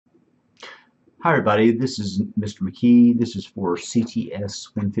Hi everybody, this is Mr. McKee. This is for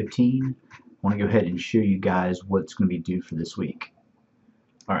CTS 115. I want to go ahead and show you guys what's going to be due for this week.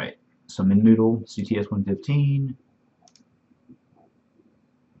 Alright, so I'm in Moodle, CTS 115.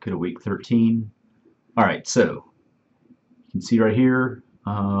 Go to week 13. Alright, so you can see right here,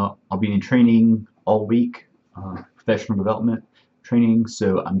 I'll be in training all week, professional development training,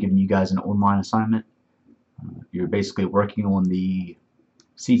 so I'm giving you guys an online assignment. You're basically working on the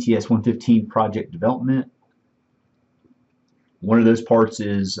CTS 115 project development. One of those parts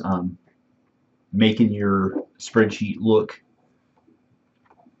is making your spreadsheet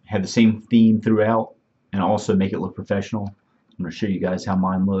have the same theme throughout, and also make it look professional. I'm going to show you guys how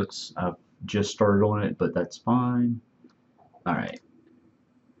mine looks. I've just started on it, but that's fine. Alright,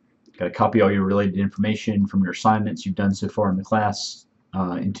 got to copy all your related information from your assignments you've done so far in the class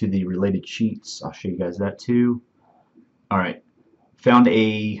into the related sheets. I'll show you guys that too. Alright,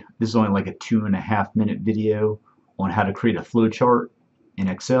 this is only like a 2.5 minute video on how to create a flowchart in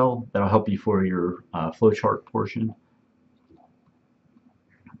Excel. That'll help you for your flowchart portion.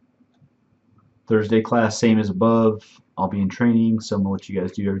 Thursday class, same as above. I'll be in training, so I'm going to let you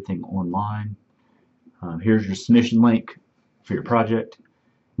guys do everything online. Here's your submission link for your project.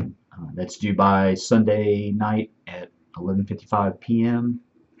 That's due by Sunday night at 11:55 p.m.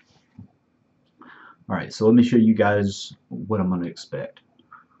 Alright, so let me show you guys what I'm going to expect.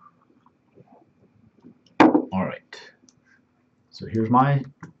 Alright, so here's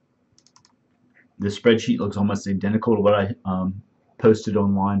this spreadsheet looks almost identical to what I posted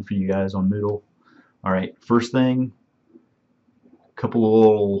online for you guys on Moodle. Alright, first thing,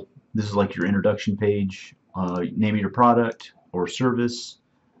 this is like your introduction page, name of your product or service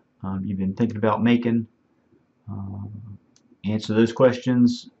you've been thinking about making. Answer those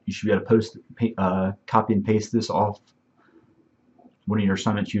questions. You should be able to copy and paste this off one of your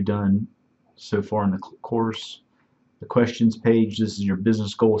assignments you've done so far in the course. The questions page, this is your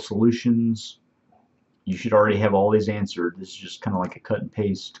business goal solutions. You should already have all these answered. This is just kind of like a cut and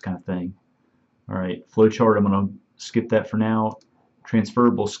paste kind of thing. Alright, flowchart, I'm going to skip that for now.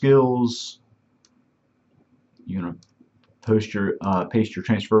 Transferable skills. You're going to paste your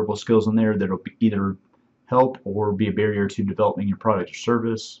transferable skills in there that'll either help or be a barrier to developing your product or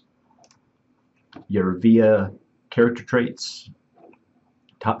service. Your VIA character traits,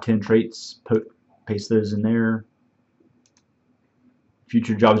 top 10 traits, paste those in there.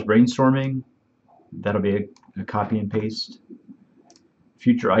 Future jobs brainstorming, that'll be a copy and paste.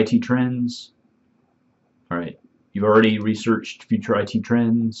 Future IT trends. Alright, you've already researched future IT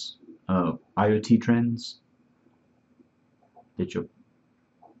trends, IoT trends that you'll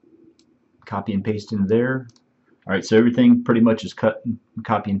copy and paste into there. Alright, so everything pretty much is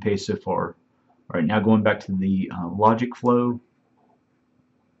copy and paste so far. Alright, now going back to the logic flow.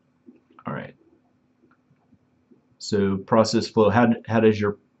 Alright, so process flow, how does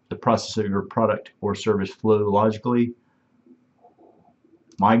the process of your product or service flow logically?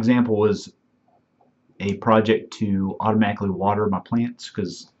 My example was a project to automatically water my plants,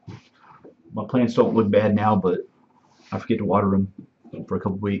 because my plants don't look bad now, but I forget to water them for a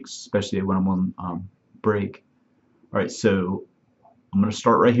couple weeks, especially when I'm on break. Alright, so I'm going to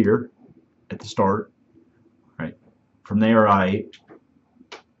start right here at the start. Alright, from there I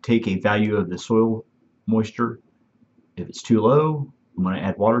take a value of the soil moisture. If it's too low, I'm going to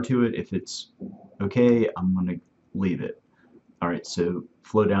add water to it. If it's okay, I'm going to leave it. Alright, so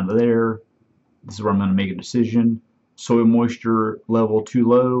flow down to there. This is where I'm going to make a decision. Soil moisture level too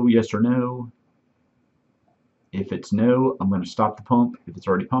low, yes or no. If it's no, I'm going to stop the pump if it's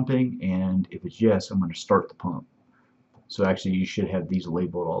already pumping, and if it's yes, I'm going to start the pump. So actually you should have these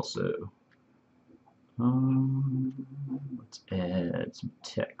labeled also. Let's add some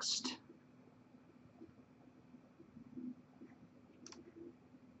text.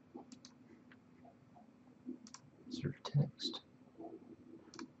 Insert text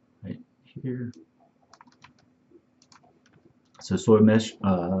right here. So soil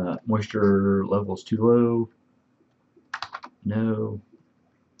moisture level is too low. No.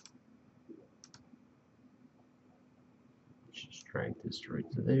 Just drag this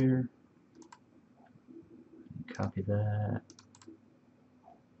right to there. Copy that.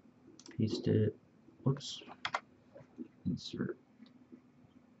 Paste it. Whoops. Insert.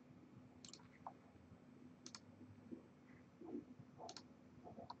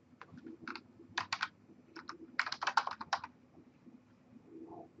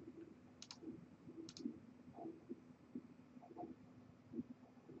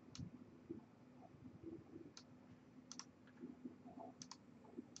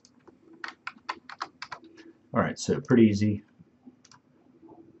 Alright, so pretty easy.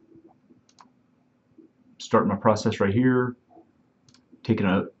 starting my process right here, taking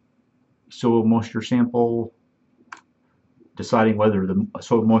a soil moisture sample, deciding whether the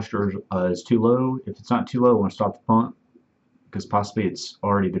soil moisture is too low. If it's not too low, I want to stop the pump because possibly it's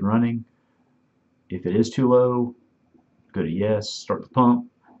already been running. If it is too low, go to yes, start the pump.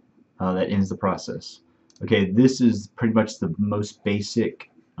 That ends the process. Okay, this is pretty much the most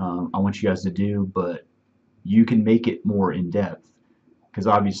basic I want you guys to do, but you can make it more in depth because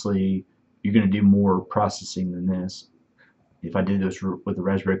obviously you're going to do more processing than this. If I did this with the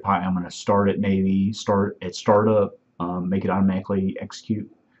Raspberry Pi, I'm going to start it, maybe start at startup, make it automatically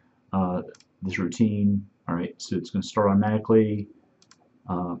execute this routine. All right, so it's going to start automatically.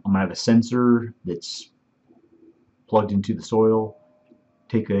 I'm going to have a sensor that's plugged into the soil.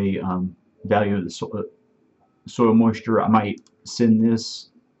 Take a value of the soil moisture. I might send this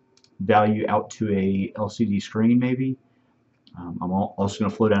value out to a LCD screen maybe. I'm also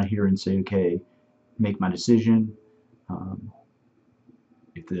going to flow down here and say, okay, make my decision.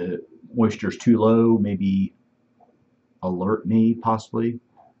 If the moisture is too low, maybe alert me possibly.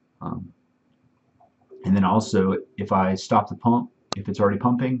 And then also, if I stop the pump, if it's already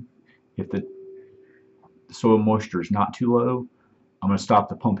pumping, if the soil moisture is not too low, I'm going to stop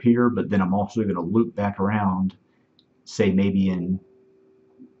the pump here, but then I'm also going to loop back around, say maybe in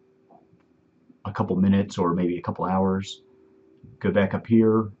a couple minutes or maybe a couple hours, go back up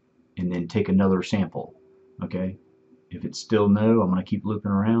here and then take another sample. Okay, if it's still no, I'm going to keep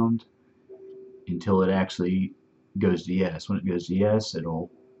looping around until it actually goes to yes. When it goes to yes,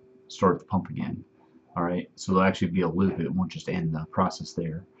 it'll start the pump again. Alright, so there'll actually be a loop. It won't just end the process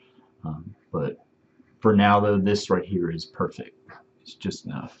there. But for now though, this right here is perfect. It's just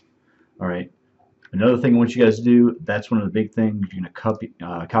enough. Alright, another thing I want you guys to do, that's one of the big things, you're going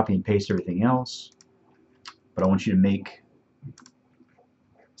to copy and paste everything else. But I want you to make,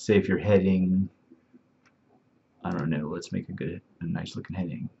 say if you're heading, I don't know, let's make a nice looking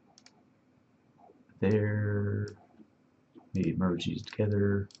heading. There, maybe merge these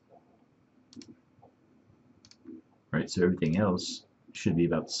together. Right, so everything else should be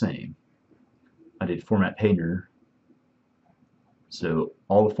about the same. I did Format Painter, so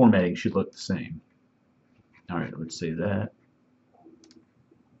all the formatting should look the same. Alright, let's save that.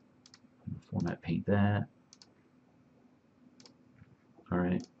 Format Paint that.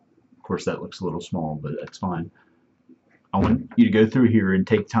 Alright, of course that looks a little small, but that's fine. I want you to go through here and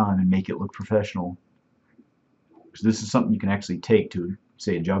take time and make it look professional. Because this is something you can actually take to,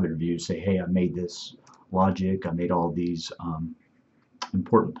 say, a job interview, say, hey, I made this logic, I made all these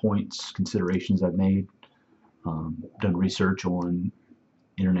important points, considerations I've made, done research on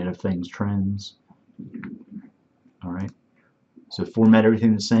Internet of Things trends. Alright, so format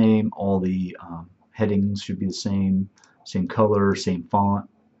everything the same, all the headings should be the same color, same font.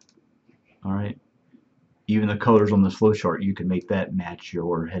 Alright, even the colors on this flowchart, you can make that match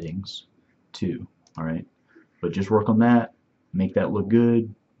your headings too. Alright, but just work on that, make that look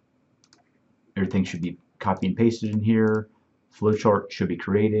good. Everything should be copy and pasted in here. Flowchart should be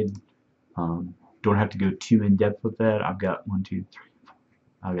created. Don't have to go too in depth with that. I've got 1, 2, 3, 4.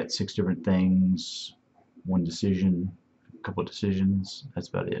 I've got 6 different things, one decision, a couple of decisions. That's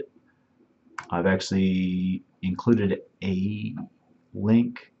about it. I've actually included a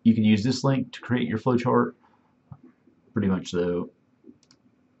link. You can use this link to create your flowchart. Pretty much though.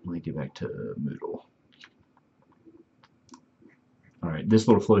 Let me get back to Moodle. Alright, this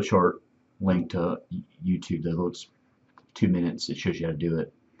little flowchart link to YouTube that looks 2 minutes. It shows you how to do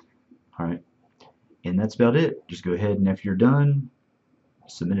it. Alright, and that's about it. Just go ahead and after you're done,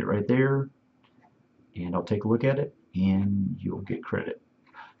 submit it right there, and I'll take a look at it, and you'll get credit.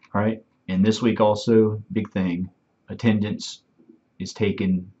 Alright, and this week also, big thing, attendance is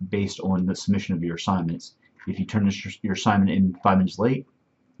taken based on the submission of your assignments. If you turn your assignment in 5 minutes late,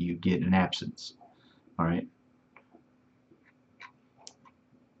 you get an absence. Alright.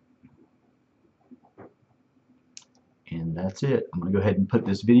 And that's it. I'm going to go ahead and put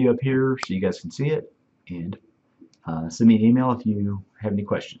this video up here so you guys can see it, and send me an email if you have any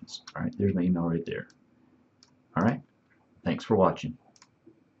questions. Alright, there's my email right there. Alright, thanks for watching.